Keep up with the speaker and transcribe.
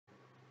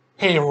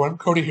Hey everyone,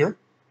 Cody here,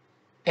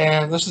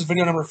 and this is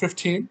video number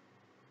 15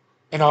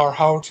 in our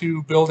How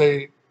to Build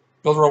a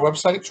Builderall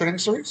website training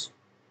series.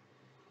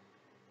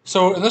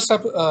 So in this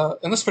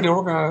video,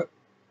 we're going to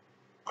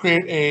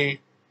create a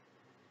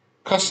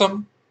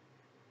custom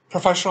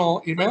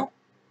professional email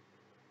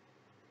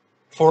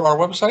for our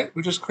website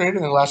we just created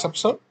in the last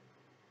episode.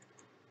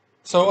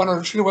 So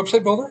under Choose a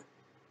Website Builder,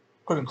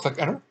 go ahead and click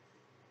Enter.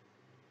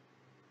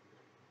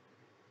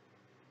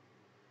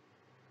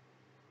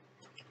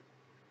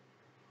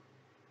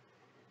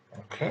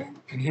 Okay,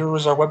 and here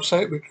was our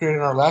website we created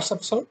in our last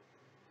episode.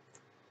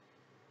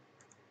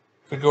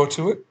 If we go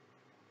to it,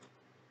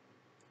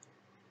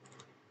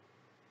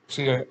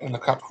 see in the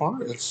top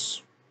corner,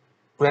 it's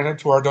branded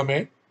to our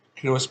domain,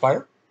 Keto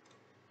Aspire.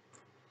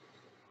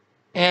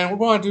 And what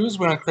we want to do is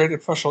we're going to create a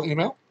professional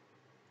email.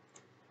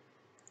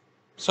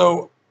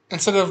 So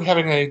instead of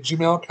having a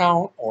Gmail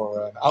account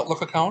or an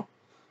Outlook account,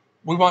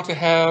 we want to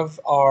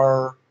have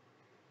our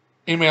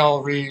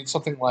email read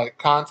something like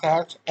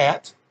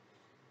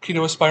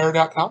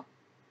contact@ketoaspire.com.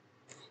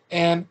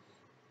 And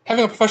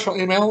having a professional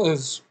email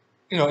is,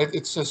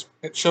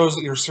 it shows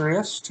that you're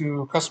serious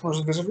to customers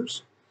and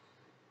visitors.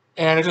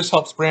 And it just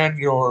helps brand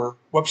your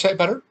website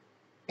better.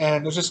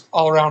 And it's just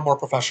all around more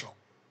professional.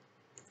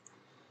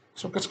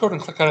 So let's go ahead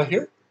and click on it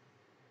here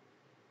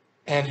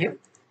and here.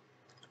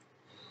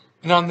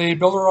 And on the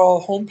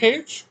Builderall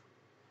homepage,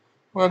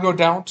 we're going to go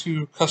down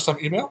to Custom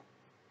Email.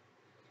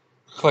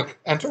 Click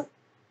Enter.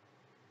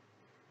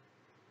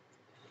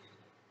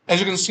 As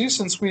you can see,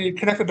 since we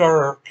connected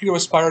our Keto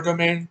Aspire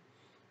domain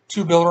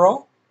to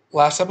Builderall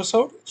last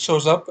episode, it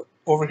shows up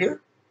over here.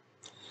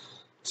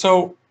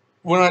 So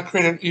we want to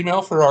create an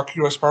email for our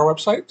Keto Aspire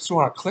website. So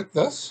we want to click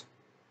this.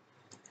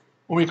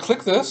 When we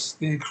click this,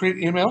 the Create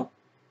Email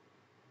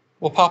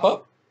will pop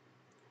up.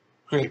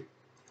 Click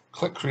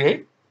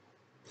Create.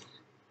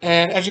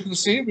 And as you can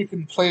see, we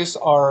can place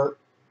what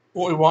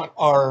we want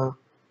our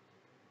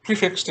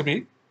prefix to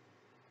be.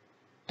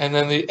 And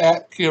then the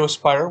 @Keto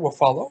Aspire will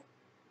follow.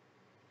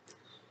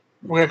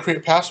 We're going to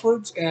create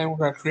passwords, and we're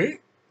going to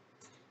create.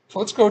 So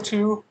let's go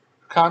to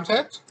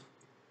Contact.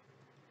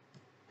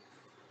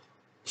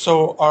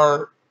 So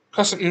our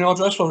custom email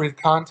address will read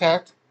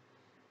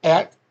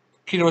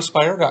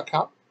contact@ketoaspire.com.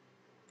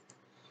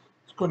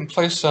 Let's go ahead and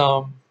place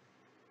some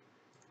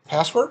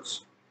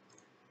passwords.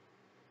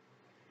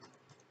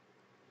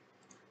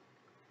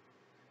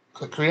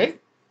 Click Create.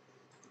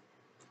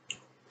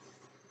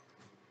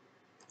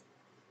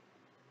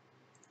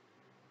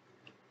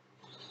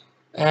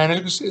 And as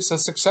you can see, it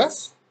says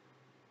Success.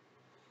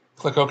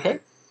 Click OK.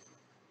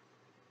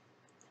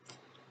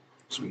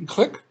 So we can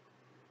click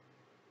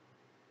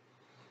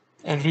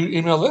and view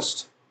email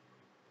list.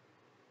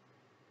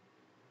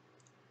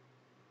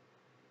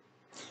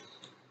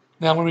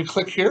 Now when we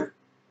click here,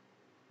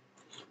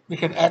 we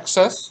can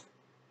access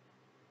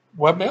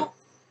webmail.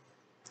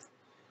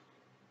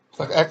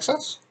 Click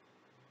Access.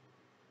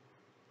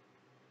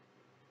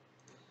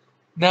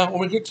 Now when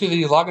we get to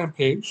the login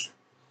page,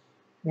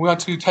 we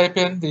want to type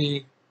in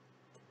the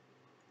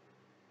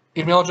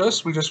email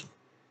address we just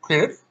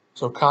created.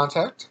 So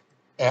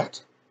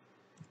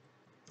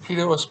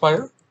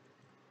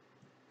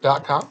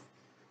contact@ketoaspire.com.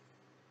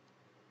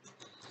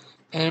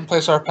 And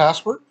place our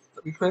password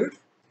that we created.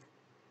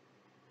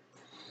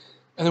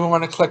 And then we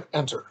want to click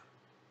Enter.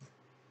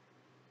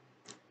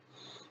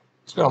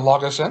 It's going to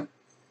log us in.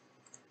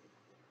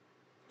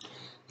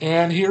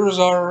 And here is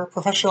our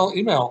professional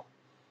email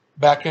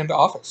back into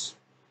Office.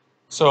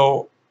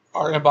 So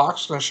our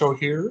inbox is going to show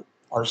here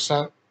our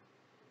sent,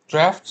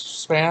 draft,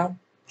 spam,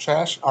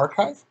 trash,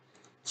 archive.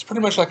 It's pretty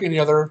much like any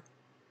other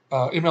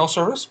email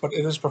service, but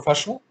it is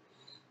professional.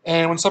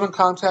 And when someone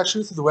contacts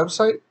you through the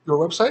website, your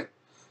website,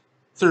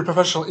 through your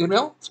professional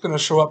email, it's going to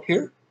show up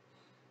here.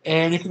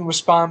 And you can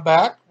respond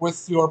back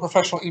with your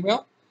professional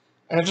email.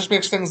 And it just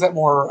makes things that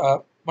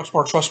much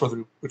more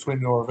trustworthy between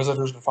your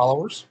visitors and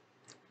followers.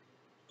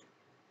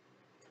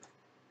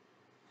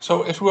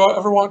 So if we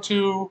ever want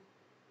to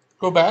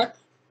go back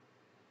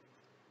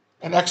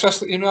and access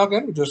the email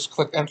again, we just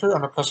click Enter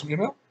on our custom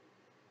email.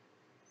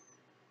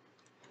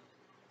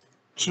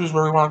 Choose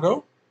where we want to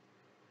go.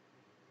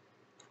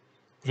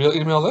 View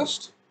email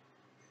list.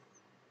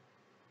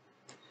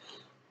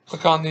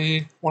 Click on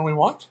the one we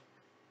want.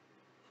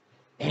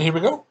 And here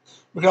we go.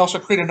 We can also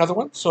create another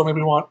one. So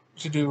maybe we want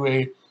to do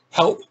a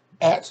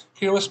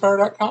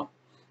help@ketoaspire.com.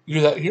 You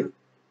do that here.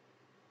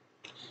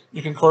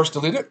 You can, of course,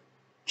 delete it,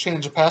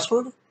 change the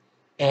password,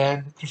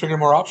 and configure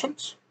more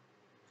options.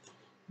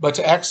 But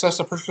to access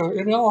a particular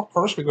email, of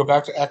course, we go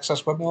back to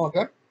Access Webmail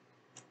again.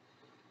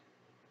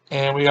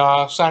 And we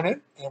sign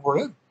in, and we're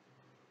in.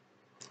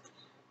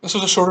 This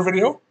was a shorter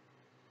video,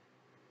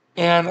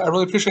 and I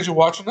really appreciate you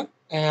watching it,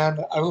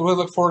 and I really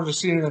look forward to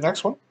seeing you in the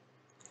next one.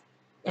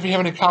 If you have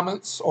any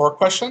comments or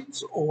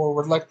questions, or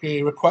would like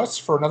a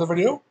request for another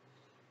video,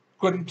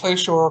 go ahead and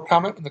place your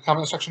comment in the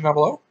comment section down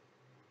below.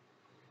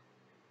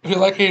 If you'd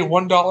like a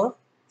 $1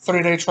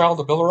 30-day trial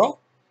to Builderall,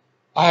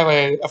 I have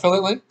an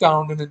affiliate link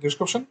down in the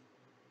description.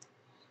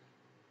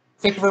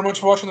 Thank you very much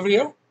for watching the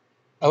video,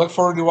 I look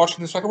forward to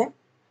watching the second one.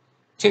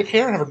 Take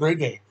care and have a great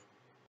day.